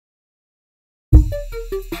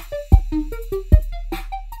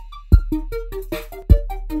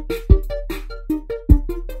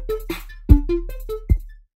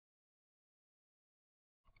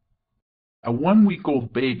A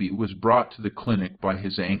 1-week-old baby was brought to the clinic by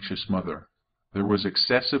his anxious mother. There was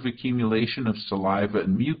excessive accumulation of saliva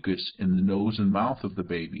and mucus in the nose and mouth of the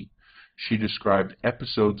baby. She described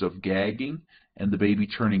episodes of gagging and the baby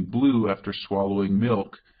turning blue after swallowing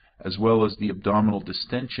milk, as well as the abdominal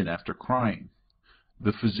distension after crying.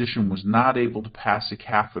 The physician was not able to pass a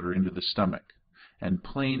catheter into the stomach, and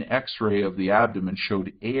plain X-ray of the abdomen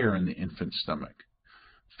showed air in the infant's stomach.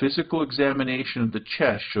 Physical examination of the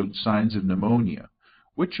chest showed signs of pneumonia.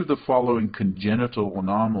 Which of the following congenital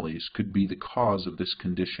anomalies could be the cause of this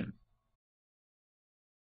condition?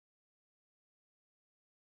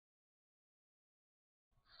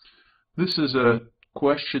 This is a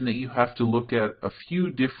question that you have to look at a few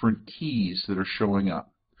different keys that are showing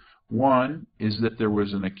up. One is that there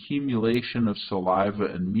was an accumulation of saliva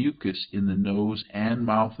and mucus in the nose and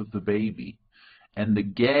mouth of the baby, and the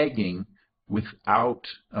gagging without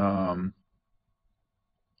an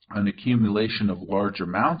accumulation of large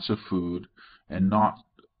amounts of food and not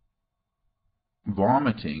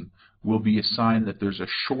vomiting will be a sign that there's a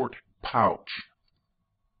short pouch.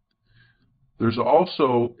 There's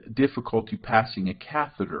also difficulty passing a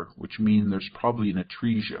catheter, which means there's probably an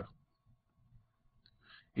atresia.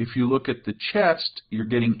 If you look at the chest, you're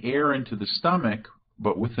getting air into the stomach,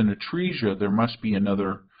 but with an atresia, there must be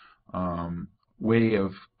another way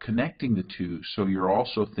of connecting the two, so you're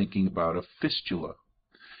also thinking about a fistula.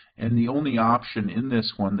 And the only option in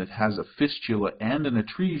this one that has a fistula and an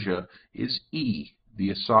atresia is E, the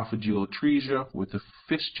esophageal atresia with a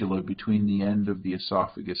fistula between the end of the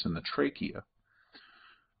esophagus and the trachea.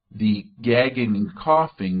 The gagging and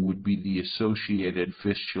coughing would be the associated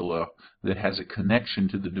fistula that has a connection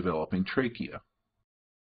to the developing trachea.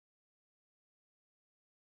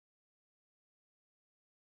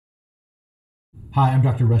 Hi, I'm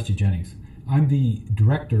Dr. Rusty Jennings. I'm the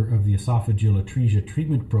director of the Esophageal Atresia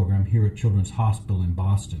Treatment Program here at Children's Hospital in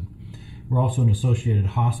Boston. We're also an associated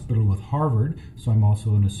hospital with Harvard, so I'm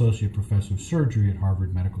also an associate professor of surgery at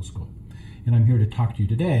Harvard Medical School. And I'm here to talk to you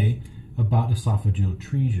today about esophageal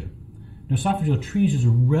atresia. Now, esophageal atresia is a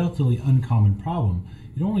relatively uncommon problem.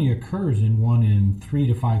 It only occurs in 1 in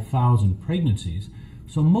 3,000 to 5,000 pregnancies,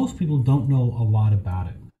 so most people don't know a lot about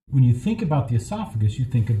it. When you think about the esophagus, you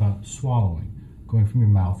think about swallowing, going from your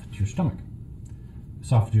mouth to your stomach.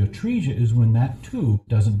 Esophageal atresia is when that tube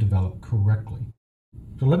doesn't develop correctly.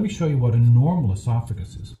 So let me show you what a normal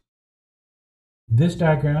esophagus is. This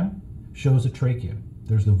diagram shows a trachea.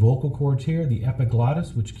 There's the vocal cords here, the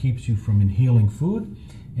epiglottis, which keeps you from inhaling food,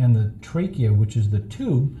 and the trachea, which is the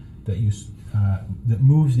tube that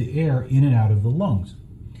moves the air in and out of the lungs.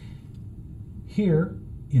 Here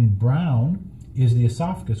in brown is the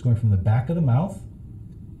esophagus going from the back of the mouth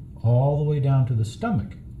all the way down to the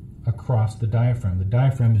stomach across the diaphragm. The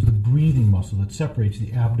diaphragm is the breathing muscle that separates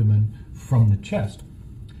the abdomen from the chest.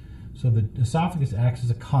 So the esophagus acts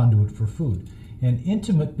as a conduit for food. And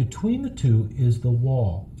intimate between the two is the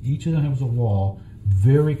wall. Each of them has a wall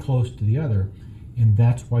very close to the other, and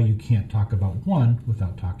that's why you can't talk about one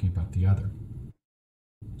without talking about the other.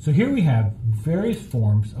 So here we have various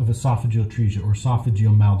forms of esophageal atresia or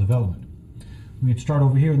esophageal maldevelopment. We can start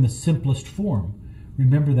over here in the simplest form.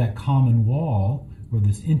 Remember that common wall, or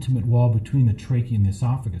this intimate wall between the trachea and the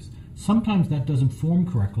esophagus. Sometimes that doesn't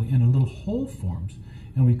form correctly and a little hole forms,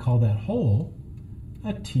 and we call that hole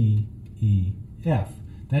a TEF.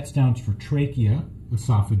 That stands for trachea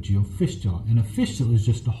esophageal fistula, and a fistula is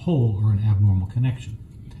just a hole or an abnormal connection.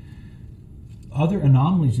 Other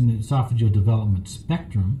anomalies in the esophageal development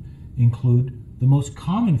spectrum include the most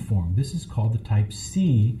common form. This is called the type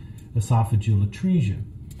C esophageal atresia,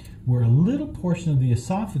 where a little portion of the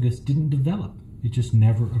esophagus didn't develop. It just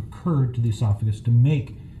never occurred to the esophagus to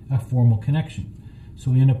make a formal connection. So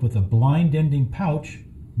we end up with a blind ending pouch,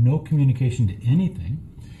 no communication to anything,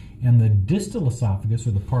 and the distal esophagus,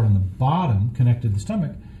 or the part on the bottom connected to the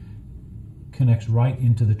stomach, connects right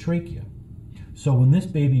into the trachea. So when this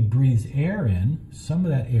baby breathes air in, some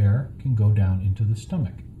of that air can go down into the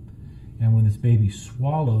stomach. And when this baby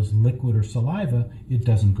swallows liquid or saliva, it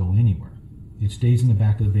doesn't go anywhere. It stays in the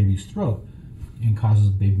back of the baby's throat and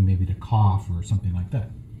causes the baby maybe to cough or something like that.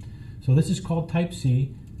 So this is called type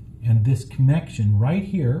C, and this connection right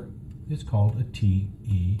here is called a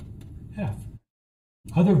TEF.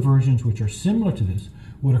 Other versions which are similar to this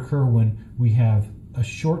would occur when we have a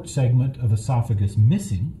short segment of esophagus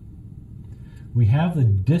missing. We have the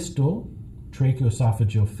distal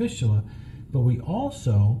tracheoesophageal fistula, but we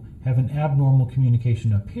also have an abnormal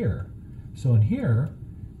communication up here. So in here,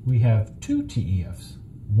 we have two TEFs,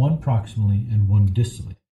 one proximally and one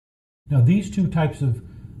distally. Now these two types of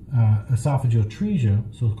esophageal atresia,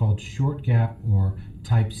 so-called short gap or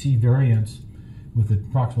type C variants with the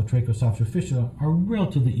proximal tracheoesophageal fistula, are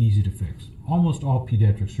relatively easy to fix. Almost all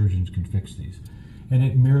pediatric surgeons can fix these, and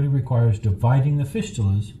it merely requires dividing the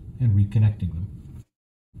fistulas and reconnecting them.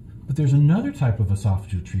 But there's another type of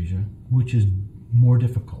esophageal atresia which is more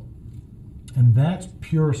difficult, and that's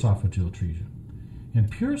pure esophageal atresia. And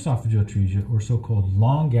pure esophageal atresia, or so-called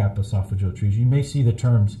long gap esophageal atresia, you may see the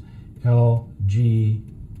terms LGEA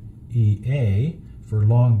for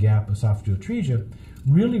long gap esophageal atresia,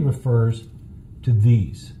 really refers to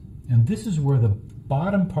these. And this is where the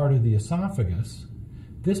bottom part of the esophagus,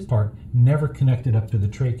 this part, never connected up to the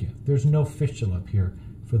trachea. There's no fistula up here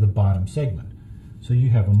for the bottom segment. So you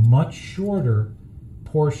have a much shorter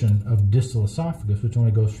portion of distal esophagus, which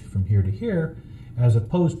only goes from here to here, as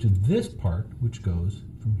opposed to this part, which goes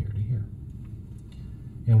from here to here.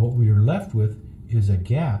 And what we are left with is a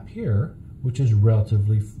gap here, which is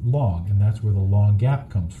relatively long, and that's where the long gap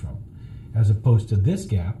comes from, as opposed to this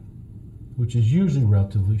gap, which is usually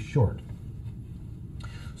relatively short.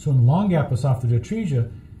 So in long gap esophageal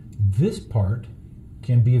atresia, this part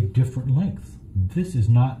can be of different length. This is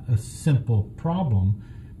not a simple problem,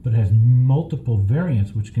 but has multiple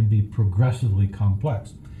variants which can be progressively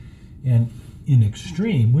complex. And in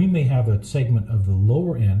extreme, we may have a segment of the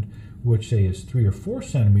lower end which, say, is 3 or 4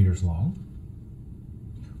 centimeters long,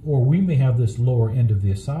 or we may have this lower end of the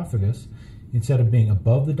esophagus, instead of being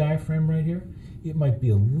above the diaphragm right here, it might be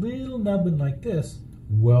a little nubbin like this,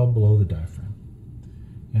 well below the diaphragm.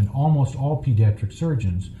 And almost all pediatric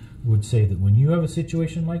surgeons would say that when you have a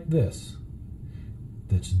situation like this,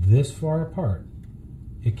 that's this far apart,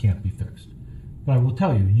 it can't be fixed. But I will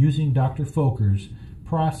tell you, using Dr. Foker's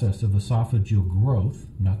process of esophageal growth,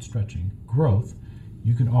 not stretching, growth,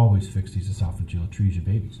 you can always fix these esophageal atresia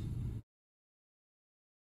babies.